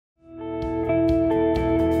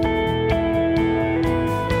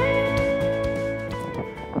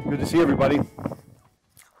see everybody.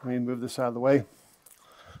 Let me move this out of the way.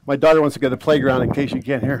 My daughter wants to go to the playground in case you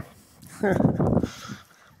can't hear.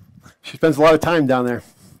 She spends a lot of time down there.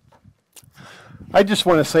 I just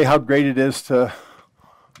want to say how great it is to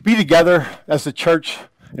be together as a church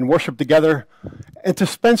and worship together and to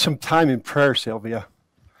spend some time in prayer, Sylvia.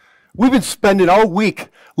 We've been spending all week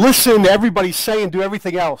listening to everybody say and do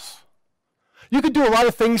everything else. You could do a lot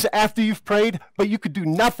of things after you've prayed, but you could do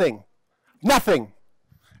nothing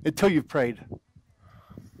until you've prayed.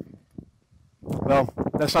 Well,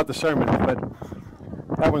 that's not the sermon, but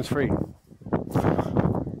that one's free.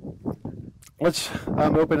 Let's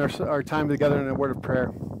open our time together in a word of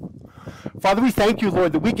prayer. Father, we thank you,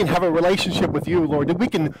 Lord, that we can have a relationship with you, Lord, that we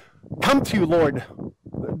can come to you, Lord,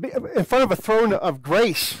 in front of a throne of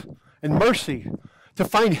grace and mercy to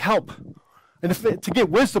find help and to get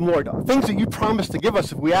wisdom, Lord, things that you promised to give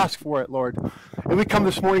us if we ask for it, Lord. And we come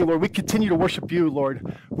this morning, Lord, we continue to worship you,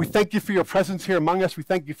 Lord. We thank you for your presence here among us. We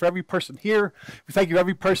thank you for every person here. We thank you for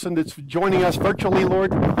every person that's joining us virtually,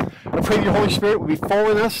 Lord. I pray that your Holy Spirit will be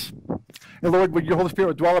full in us. And Lord, would your Holy Spirit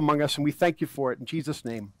will dwell among us, and we thank you for it in Jesus'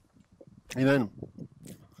 name. Amen.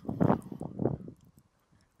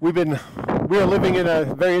 We are living in a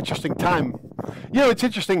very interesting time. You know, it's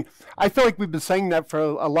interesting. I feel like we've been saying that for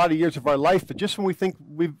a lot of years of our life, but just when we think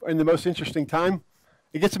we're in the most interesting time,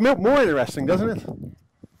 it gets more interesting, doesn't it?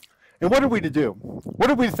 And what are we to do? What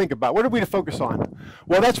are we to think about? What are we to focus on?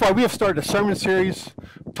 Well, that's why we have started a sermon series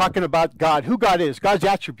talking about God, who God is, God's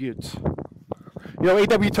attributes. You know,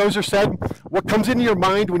 A.W. Tozer said, what comes into your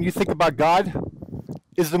mind when you think about God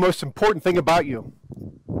is the most important thing about you.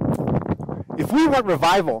 If we want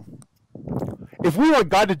revival, if we want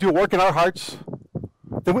God to do a work in our hearts,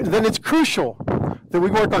 then it's crucial that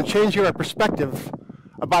we work on changing our perspective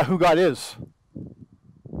about who God is.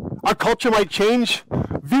 Our culture might change,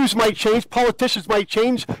 views might change, politicians might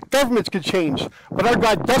change, governments could change, but our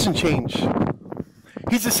God doesn't change.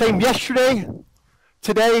 He's the same yesterday,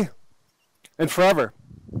 today, and forever.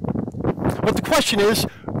 But the question is,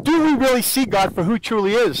 do we really see God for who he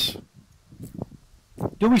truly is?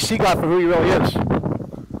 Do we see God for who he really is?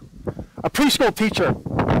 A preschool teacher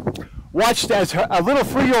watched as a little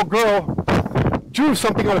 3-year-old girl drew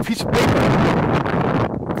something on a piece of paper.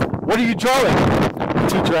 What are you drawing? The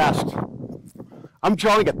teacher asked. I'm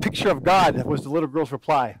drawing a picture of God, was the little girl's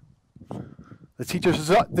reply. The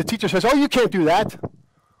teacher says, oh, you can't do that.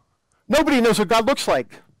 Nobody knows what God looks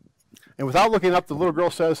like. And without looking up, the little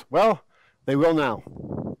girl says, well, they will now.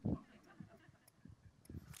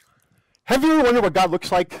 Have you ever wondered what God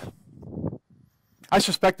looks like? I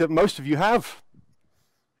suspect that most of you have.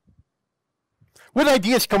 What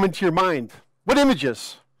ideas come into your mind? What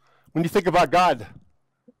images when you think about God?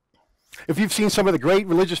 If you've seen some of the great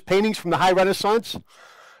religious paintings from the High Renaissance,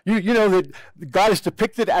 you know that God is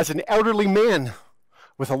depicted as an elderly man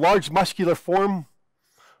with a large muscular form,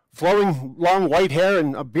 flowing long white hair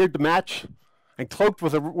and a beard to match, and cloaked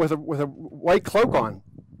with a white cloak on,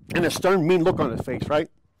 and a stern, mean look on his face, right?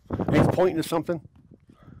 And he's pointing to something.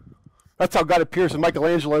 That's how God appears in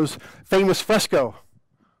Michelangelo's famous fresco,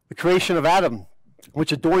 The Creation of Adam,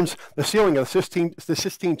 which adorns the ceiling of the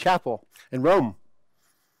Sistine Chapel in Rome.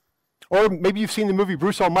 Or maybe you've seen the movie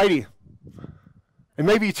Bruce Almighty. And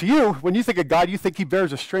maybe to you, when you think of God, you think he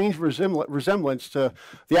bears a strange resemblance to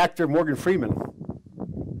the actor Morgan Freeman.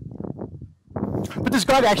 But does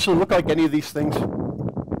God actually look like any of these things?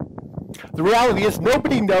 The reality is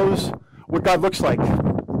nobody knows what God looks like.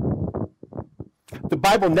 The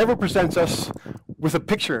Bible never presents us with a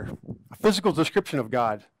picture, a physical description of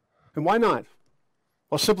God. And why not?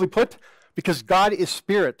 Well, simply put, because God is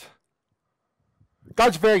spirit.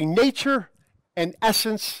 God's very nature and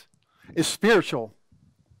essence is spiritual.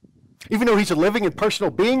 Even though he's a living and personal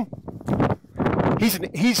being, he's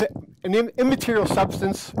an immaterial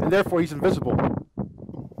substance, and therefore he's invisible.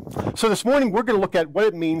 So this morning we're going to look at what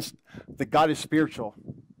it means that God is spiritual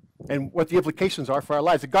and what the implications are for our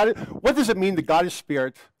lives. What does it mean that God is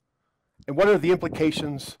spirit, and what are the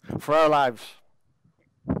implications for our lives?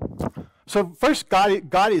 So first,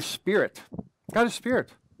 God is spirit. God is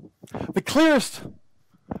spirit. The clearest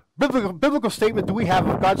biblical statement that we have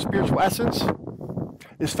of God's spiritual essence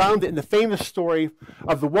is found in the famous story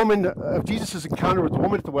of of Jesus' encounter with the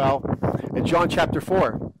woman at the well in John chapter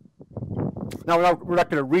 4. Now, we're not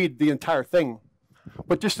going to read the entire thing,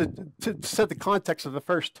 but just to set the context of the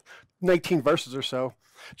first 19 verses or so,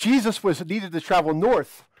 Jesus needed to travel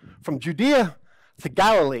north from Judea to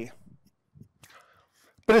Galilee.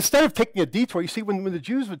 But instead of taking a detour, you see, when the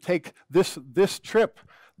Jews would take this trip,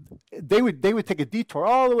 they would take a detour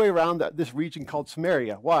all the way around this region called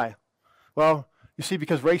Samaria. Why? Well, You see,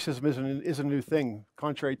 because racism isn't a new thing,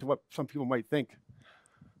 contrary to what some people might think.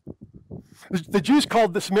 The Jews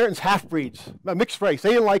called the Samaritans half-breeds, a mixed race. They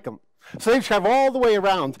didn't like them. So they traveled all the way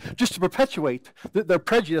around just to perpetuate their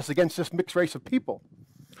prejudice against this mixed race of people.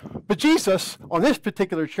 But Jesus, on this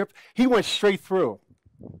particular trip, he went straight through.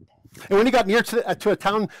 And when he got near to a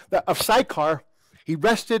town of Sychar, he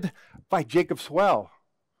rested by Jacob's well.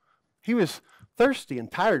 He was thirsty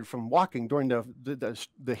and tired from walking during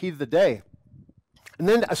the heat of the day. And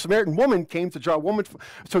then a Samaritan woman came to draw water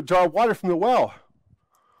from the well.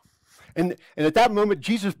 And at that moment,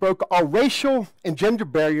 Jesus broke all racial and gender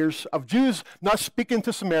barriers of Jews not speaking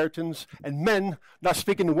to Samaritans and men not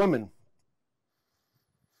speaking to women.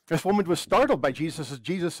 This woman was startled by Jesus'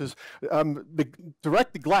 the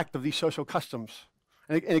direct neglect of these social customs.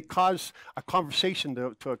 And it caused a conversation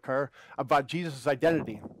to occur about Jesus'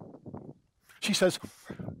 identity. She says,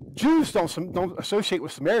 Jews don't associate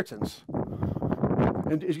with Samaritans.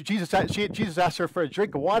 And Jesus asked her for a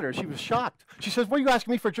drink of water. She was shocked. She says, what are you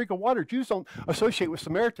asking me for a drink of water? Jews don't associate with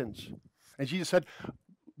Samaritans. And Jesus said,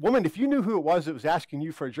 woman, if you knew who it was that was asking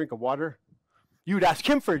you for a drink of water, you would ask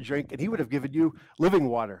him for a drink, and he would have given you living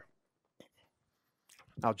water.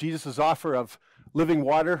 Now, Jesus' offer of living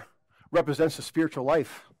water represents the spiritual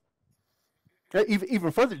life.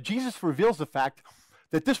 Even further, Jesus reveals the fact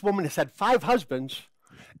that this woman has had 5 husbands,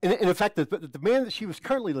 and in fact, the man that she was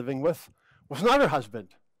currently living with was not her husband.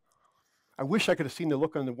 I wish I could have seen the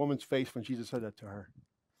look on the woman's face when Jesus said that to her.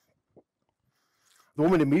 The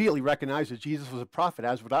woman immediately recognized that Jesus was a prophet,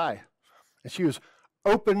 as would I. And she was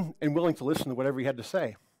open and willing to listen to whatever he had to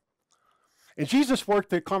say. And Jesus worked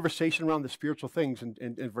the conversation around the spiritual things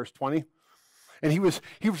in verse 20. And he was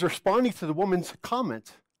responding to the woman's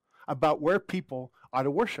comment about where people ought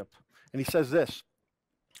to worship. And he says this,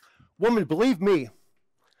 woman, believe me,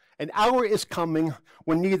 an hour is coming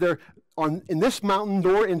when neither in this mountain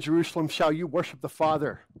nor in Jerusalem shall you worship the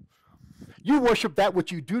Father. You worship that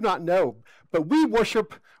which you do not know, but we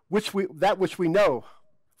worship that which we know.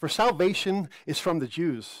 For salvation is from the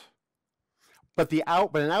Jews. But an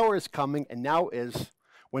hour is coming, and now is,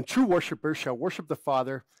 when true worshipers shall worship the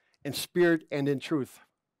Father in spirit and in truth.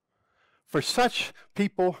 For such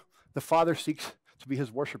people, the Father seeks to be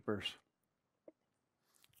his worshipers.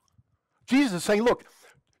 Jesus is saying, look,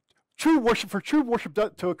 for true worship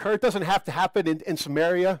to occur, it doesn't have to happen in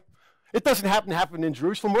Samaria. It doesn't happen in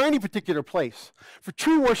Jerusalem or any particular place. For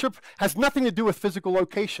true worship has nothing to do with physical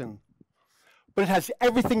location, but it has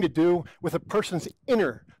everything to do with a person's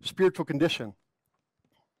inner spiritual condition.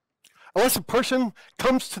 Unless a person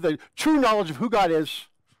comes to the true knowledge of who God is,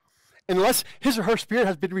 unless his or her spirit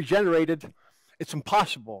has been regenerated, it's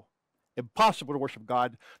impossible to worship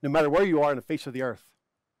God, no matter where you are on the face of the earth.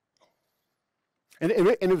 And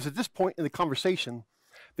it was at this point in the conversation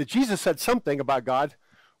that Jesus said something about God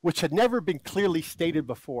which had never been clearly stated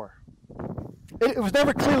before. It was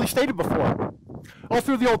never clearly stated before. All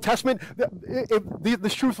through the Old Testament,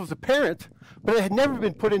 this truth was apparent, but it had never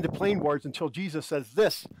been put into plain words until Jesus says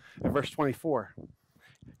this in verse 24.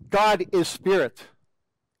 God is spirit,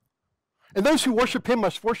 and those who worship him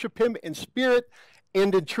must worship him in spirit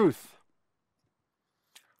and in truth.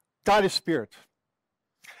 God is spirit.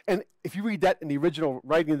 And if you read that in the original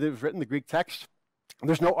writing that was written, the Greek text,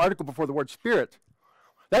 there's no article before the word spirit.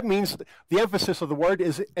 That means the emphasis of the word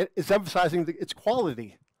is emphasizing its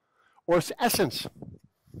quality or its essence.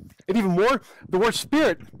 And even more, the word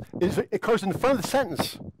spirit occurs in the front of the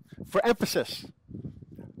sentence for emphasis.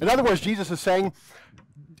 In other words, Jesus is saying,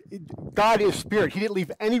 God is spirit. He didn't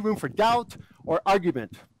leave any room for doubt or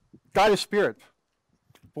argument. God is spirit.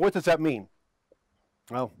 But what does that mean?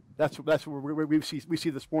 Well, that's what we see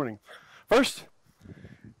this morning. First,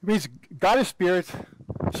 it means God is spirit,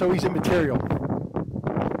 so he's immaterial.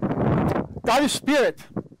 God is spirit,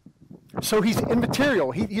 so he's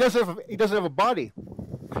immaterial. He doesn't have a body.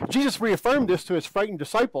 Jesus reaffirmed this to his frightened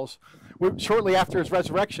disciples shortly after his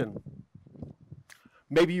resurrection.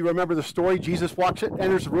 Maybe you remember the story. Jesus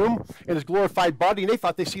enters the room in his glorified body, and they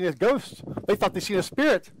thought they seen a ghost. They thought they seen a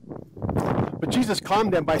spirit. But Jesus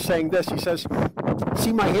calmed them by saying this. He says,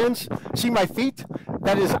 see my hands, see my feet?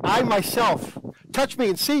 That is I myself. Touch me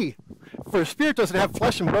and see. For a spirit doesn't have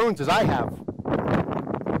flesh and bones as I have.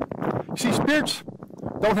 You see, spirits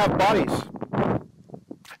don't have bodies.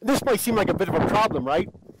 This might seem like a bit of a problem, right?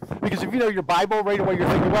 Because if you know your Bible, right away you're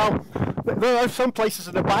thinking, well, there are some places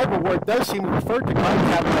in the Bible where it does seem to refer to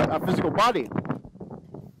God having a physical body.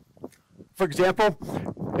 For example,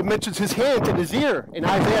 it mentions his hand and his ear in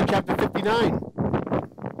Isaiah chapter 59.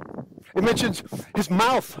 It mentions his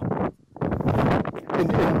mouth in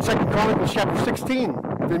 2 Chronicles chapter 16,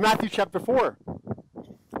 in Matthew chapter 4.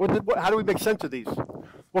 How do we make sense of these?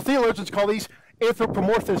 Well, theologians call these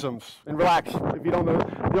anthropomorphisms. And relax, if you don't know,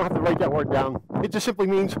 you don't have to write that word down. It just simply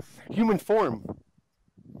means human form.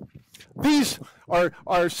 These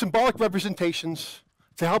are symbolic representations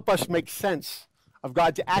to help us make sense of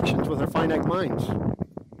God's actions with our finite minds.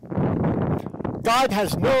 God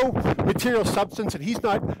has no material substance, and he's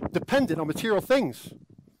not dependent on material things.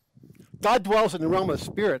 God dwells in the realm of the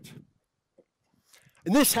spirit.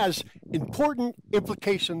 And this has important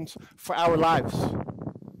implications for our lives.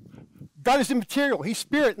 God is immaterial, he's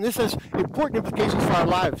spirit, and this has important implications for our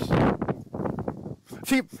lives.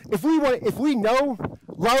 See, if we know,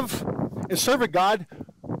 love, and serve a God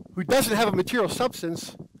who doesn't have a material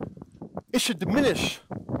substance, it should diminish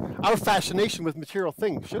our fascination with material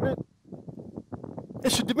things, shouldn't it?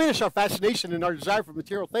 It should diminish our fascination and our desire for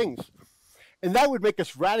material things. And that would make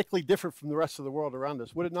us radically different from the rest of the world around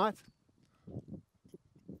us, would it not?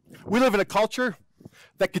 We live in a culture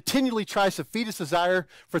that continually tries to feed its desire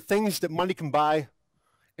for things that money can buy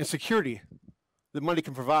and security that money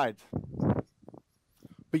can provide.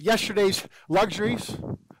 But yesterday's luxuries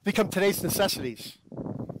become today's necessities.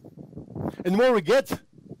 And the more we get,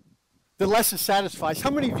 the less it satisfies. How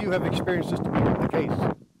many of you have experienced this to be the case?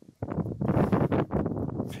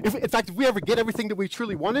 In fact, if we ever get everything that we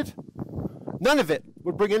truly wanted, none of it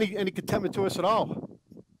would bring any contentment to us at all.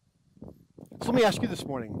 So let me ask you this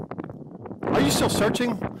morning, are you still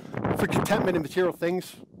searching for contentment in material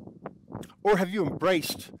things? Or have you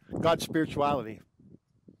embraced God's spirituality?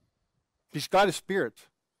 Because God is spirit.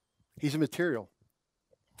 He's immaterial.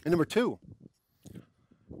 And number two,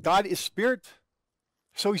 God is spirit,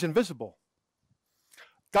 so he's invisible.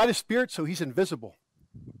 God is spirit, so he's invisible.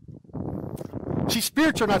 See,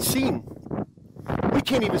 spirits are not seen. We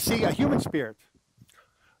can't even see a human spirit.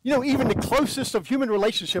 You know, even the closest of human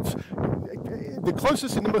relationships, the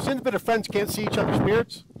closest and the most intimate of friends can't see each other's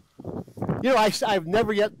spirits. You know, I've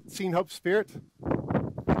never yet seen Hope's spirit.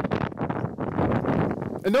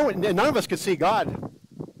 And none of us could see God.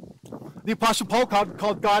 The Apostle Paul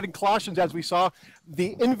called God in Colossians, as we saw,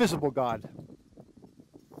 the invisible God.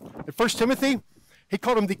 In 1 Timothy, he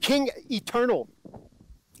called him the King eternal,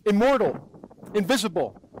 immortal,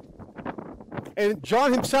 invisible. And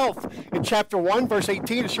John himself, in chapter 1, verse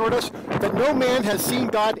 18, assured us that no man has seen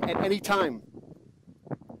God at any time.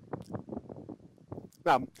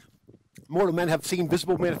 Now, mortal men have seen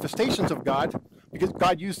visible manifestations of God, because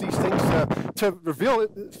God used these things to reveal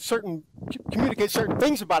communicate certain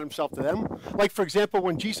things about himself to them. Like, for example,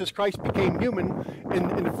 when Jesus Christ became human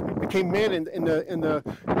and became man in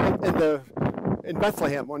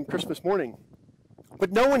Bethlehem on Christmas morning.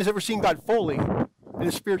 But no one has ever seen God fully in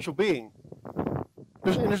a spiritual being.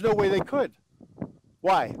 There's no way they could.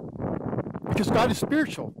 Why? Because God is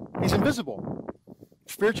spiritual. He's invisible.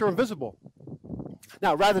 Spiritual and invisible.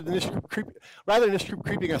 Now, rather than this truth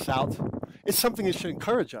creeping us out, it's something that should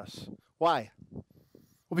encourage us. Why?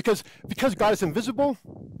 Well, because God is invisible,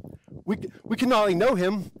 we can not only know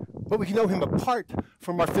him, but we can know him apart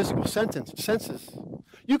from our physical senses.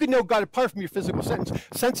 You can know God apart from your physical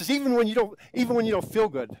senses, even when you don't feel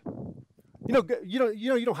good. You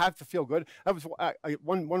don't have to feel good. That was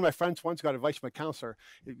one of my friends once got advice from a counselor.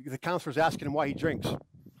 The counselor was asking him why he drinks.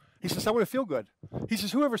 He says, "I want to feel good." He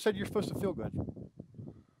says, "Whoever said you're supposed to feel good?"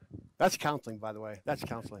 That's counseling, by the way. That's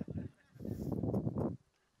counseling.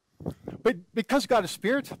 But because God is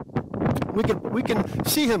spirit, we can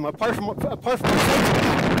see him apart from our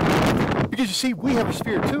senses. Because you see, we have a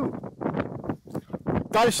spirit too.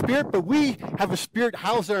 God is spirit, but we have a spirit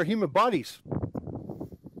housed in our human bodies.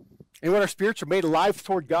 And when our spirits are made alive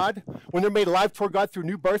toward God, when they're made alive toward God through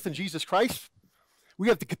new birth in Jesus Christ, we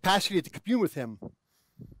have the capacity to commune with him,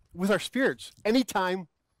 with our spirits, anytime,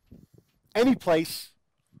 any place,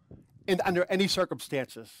 and under any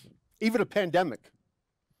circumstances, even a pandemic,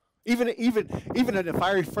 even in a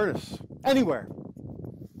fiery furnace, anywhere.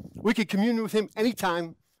 We can commune with him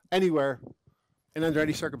anytime, anywhere, and under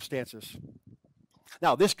any circumstances.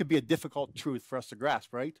 Now, this could be a difficult truth for us to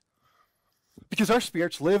grasp, right? Because our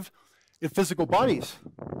spirits live in physical bodies,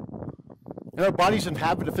 and our bodies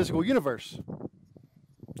inhabit a physical universe.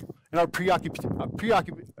 And our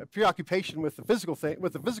preoccupation with the physical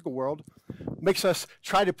world, makes us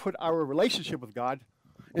try to put our relationship with God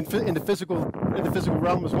in the physical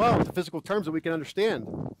realm as well, the physical terms that we can understand.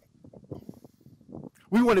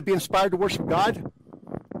 We want to be inspired to worship God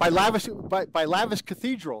by lavish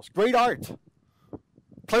cathedrals, great art,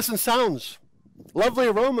 pleasant sounds, lovely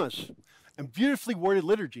aromas, and beautifully worded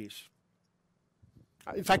liturgies.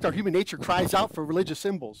 In fact, our human nature cries out for religious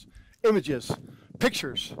symbols, images,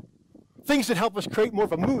 pictures, things that help us create more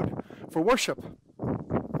of a mood for worship.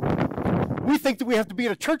 We think that we have to be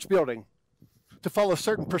in a church building to follow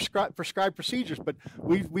certain prescribed procedures, but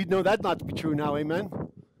we know that not to be true now, amen?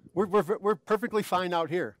 We're perfectly fine out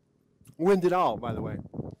here. Wind and all, by the way.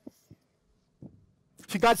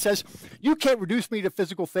 See, God says, you can't reduce me to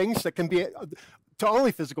physical things that can be, to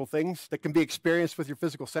only physical things that can be experienced with your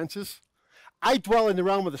physical senses. I dwell in the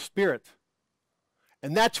realm of the Spirit,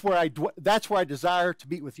 and that's where I desire to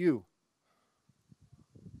meet with you.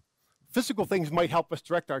 Physical things might help us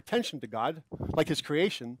direct our attention to God, like his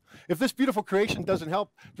creation. If this beautiful creation doesn't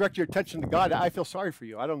help direct your attention to God, I feel sorry for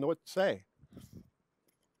you. I don't know what to say.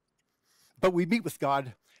 But we meet with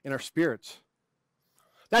God in our spirits.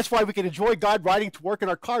 That's why we can enjoy God riding to work in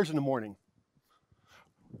our cars in the morning.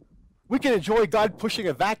 We can enjoy God pushing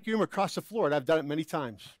a vacuum across the floor, and I've done it many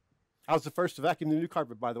times. I was the first to vacuum the new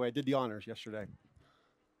carpet, by the way. I did the honors yesterday.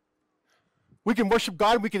 We can worship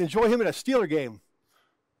God, and we can enjoy him in a Steeler game.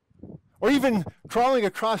 Or even crawling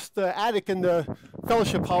across the attic in the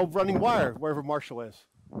fellowship hall running wire, wherever Marshall is.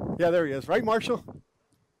 Yeah, there he is. Right, Marshall?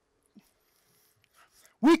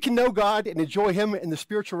 We can know God and enjoy him in the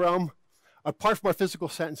spiritual realm apart from our physical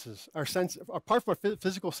senses, apart from our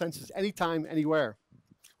physical senses anytime, anywhere.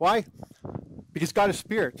 Why? Because God is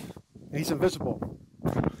spirit, and he's invisible.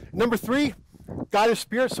 Number 3, God is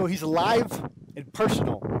spirit, so he's alive and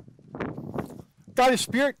personal. God is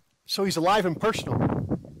spirit, so he's alive and personal.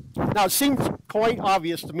 Now, it seems quite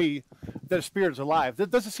obvious to me that a spirit is alive.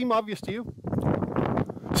 Does it seem obvious to you?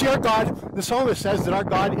 See, our God, the psalmist says that our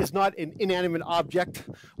God is not an inanimate object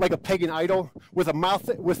like a pagan idol with a mouth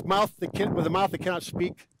that cannot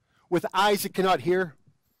speak, with eyes that cannot hear,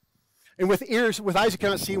 and with eyes that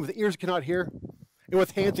cannot see, and with ears that cannot hear, and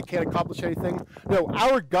with hands that can't accomplish anything. No,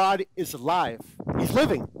 our God is alive. He's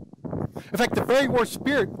living. In fact, the very word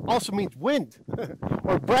spirit also means wind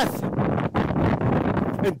or breath.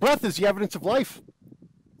 And breath is the evidence of life.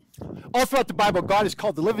 All throughout the Bible, God is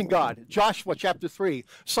called the living God. Joshua chapter 3,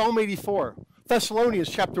 Psalm 84, Thessalonians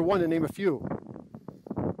chapter 1, to name a few.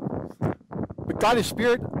 But God is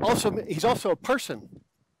spirit. He's also a person.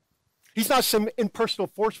 He's not some impersonal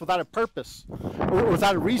force without a purpose or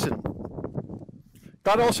without a reason.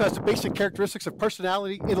 God also has the basic characteristics of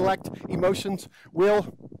personality, intellect, emotions,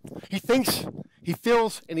 will. He thinks, he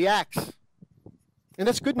feels, and he acts. And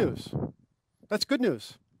that's good news. That's good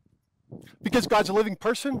news. Because God's a living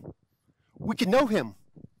person, we can know him.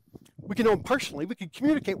 We can know him personally. We can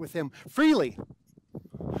communicate with him freely.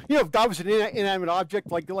 You know, if God was an inanimate object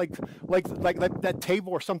like that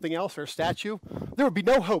table or something else or a statue, there would be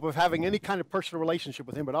no hope of having any kind of personal relationship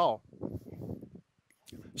with him at all.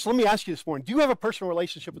 So let me ask you this morning, do you have a personal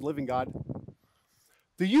relationship with the living God?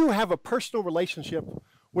 Do you have a personal relationship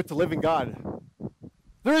with the living God?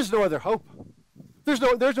 There is no other hope. There's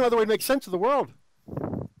no other way to make sense of the world.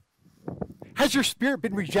 Has your spirit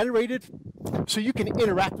been regenerated so you can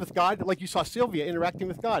interact with God like you saw Sylvia interacting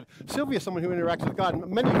with God? Sylvia is someone who interacts with God.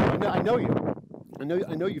 Many of you, I know you. I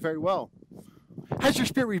know you very well. Has your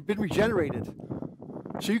spirit been regenerated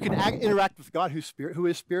so you can interact with God who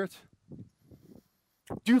is spirit?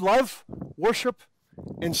 Do you love, worship,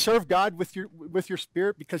 and serve God with your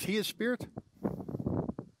spirit because he is spirit?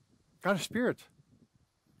 God is spirit.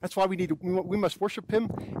 That's why we must worship him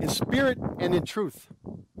in spirit and in truth.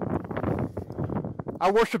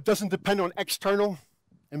 Our worship doesn't depend on external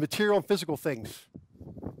and material and physical things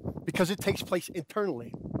because it takes place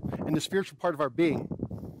internally in the spiritual part of our being.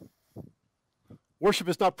 Worship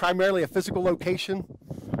is not primarily a physical location.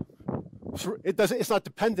 It's not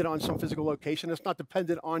dependent on some physical location. It's not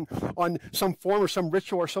dependent on some form or some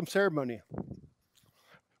ritual or some ceremony.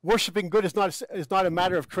 Worshiping good is not a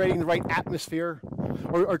matter of creating the right atmosphere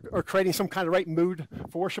or creating some kind of right mood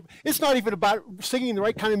for worship. It's not even about singing the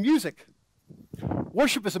right kind of music.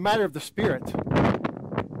 Worship is a matter of the Spirit.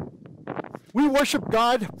 We worship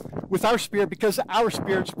God with our spirit because our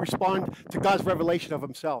spirits respond to God's revelation of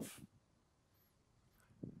himself.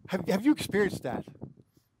 Have you experienced that?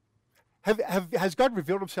 Has God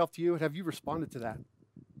revealed himself to you, and have you responded to that?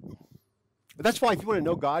 That's why if you want to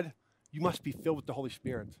know God, you must be filled with the Holy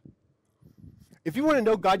Spirit. If you want to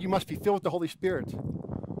know God, you must be filled with the Holy Spirit.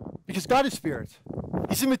 Because God is spirit.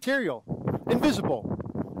 He's immaterial, invisible,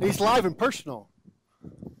 and he's live and personal.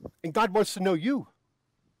 And God wants to know you.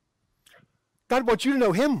 God wants you to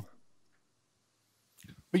know him.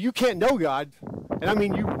 But you can't know God, and I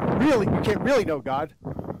mean you can't really know God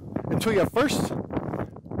until you have first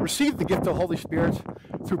received the gift of the Holy Spirit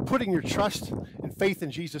through putting your trust and faith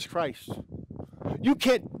in Jesus Christ. You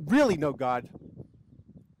can't really know God.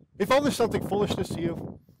 If all this sounds like foolishness to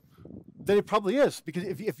you, then it probably is. Because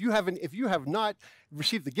if you have not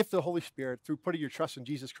received the gift of the Holy Spirit through putting your trust in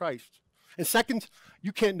Jesus Christ, And second,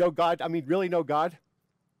 you can't know God, really know God,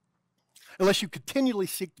 unless you continually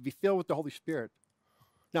seek to be filled with the Holy Spirit.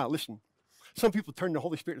 Now, listen, some people turn the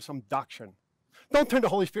Holy Spirit to some doctrine. Don't turn the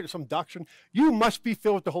Holy Spirit to some doctrine. You must be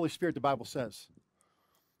filled with the Holy Spirit, the Bible says.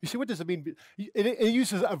 You see, what does it mean? It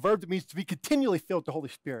uses a verb that means to be continually filled with the Holy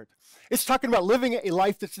Spirit. It's talking about living a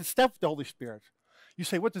life that's in step with the Holy Spirit. You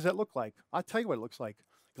say, what does that look like? I'll tell you what it looks like.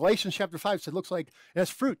 Galatians chapter 5 says it looks like it has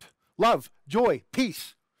fruit, love, joy,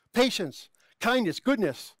 peace, patience, kindness,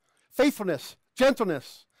 goodness, faithfulness,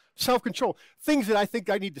 gentleness, self-control. Things that I think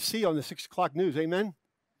I need to see on the 6 o'clock news. Amen?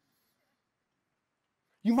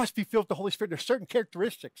 You must be filled with the Holy Spirit. There's certain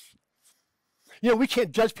characteristics. We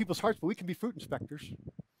can't judge people's hearts, but we can be fruit inspectors.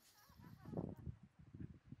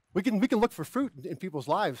 We can look for fruit in people's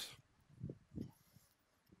lives.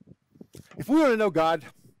 If we want to know God,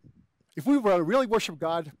 if we want to really worship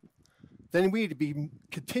God, then we need to be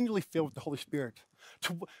continually filled with the Holy Spirit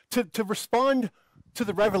to respond to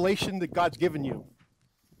the revelation that God's given you.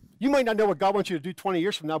 You might not know what God wants you to do 20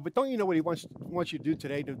 years from now, but don't you know what he wants you to do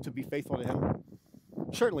today to be faithful to him?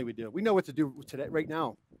 Certainly we do. We know what to do today, right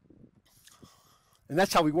now. And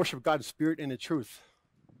that's how we worship God in spirit and in truth.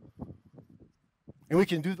 And we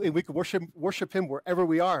can worship him wherever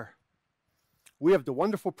we are. We have the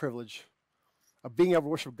wonderful privilege of being able to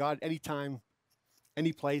worship God anytime,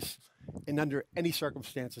 any place, and under any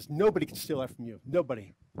circumstances. Nobody can steal that from you.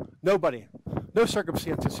 Nobody. Nobody. No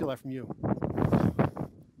circumstance can steal that from you.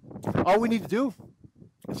 All we need to do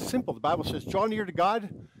is simple. The Bible says, draw near to God,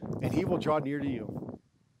 and he will draw near to you.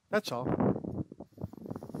 That's all.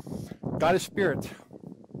 God is spirit.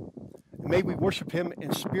 And may we worship him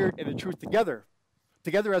in spirit and in truth together.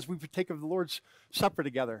 Together as we partake of the Lord's Supper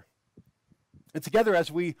together. And together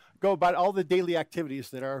as we go about all the daily activities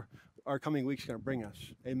that our coming week's going to bring us.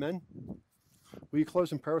 Amen? Will you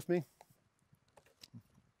close in prayer with me?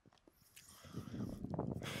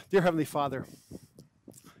 Dear Heavenly Father,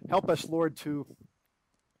 help us, Lord, to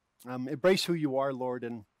embrace who you are, Lord,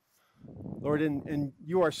 and Lord, and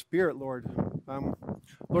you are Spirit, Lord.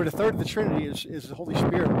 Lord, a third of the Trinity is the Holy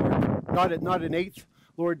Spirit, Lord, not an eighth,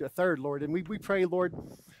 Lord, a third, Lord. And we pray, Lord,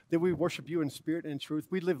 that we worship you in spirit and in truth.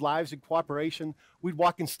 We'd live lives in cooperation. We'd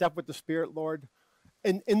walk in step with the Spirit, Lord.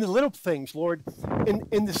 And in the little things, Lord,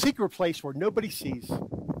 in the secret place where nobody sees.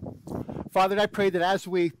 Father, I pray that as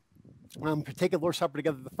we partake of the Lord's Supper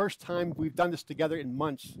together, the first time we've done this together in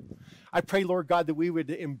months, I pray, Lord God, that we would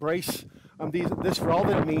embrace this for all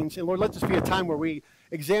that it means. And Lord, let this be a time where we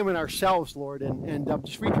examine ourselves, Lord, and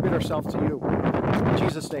just recommit ourselves to you. In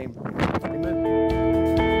Jesus' name, amen.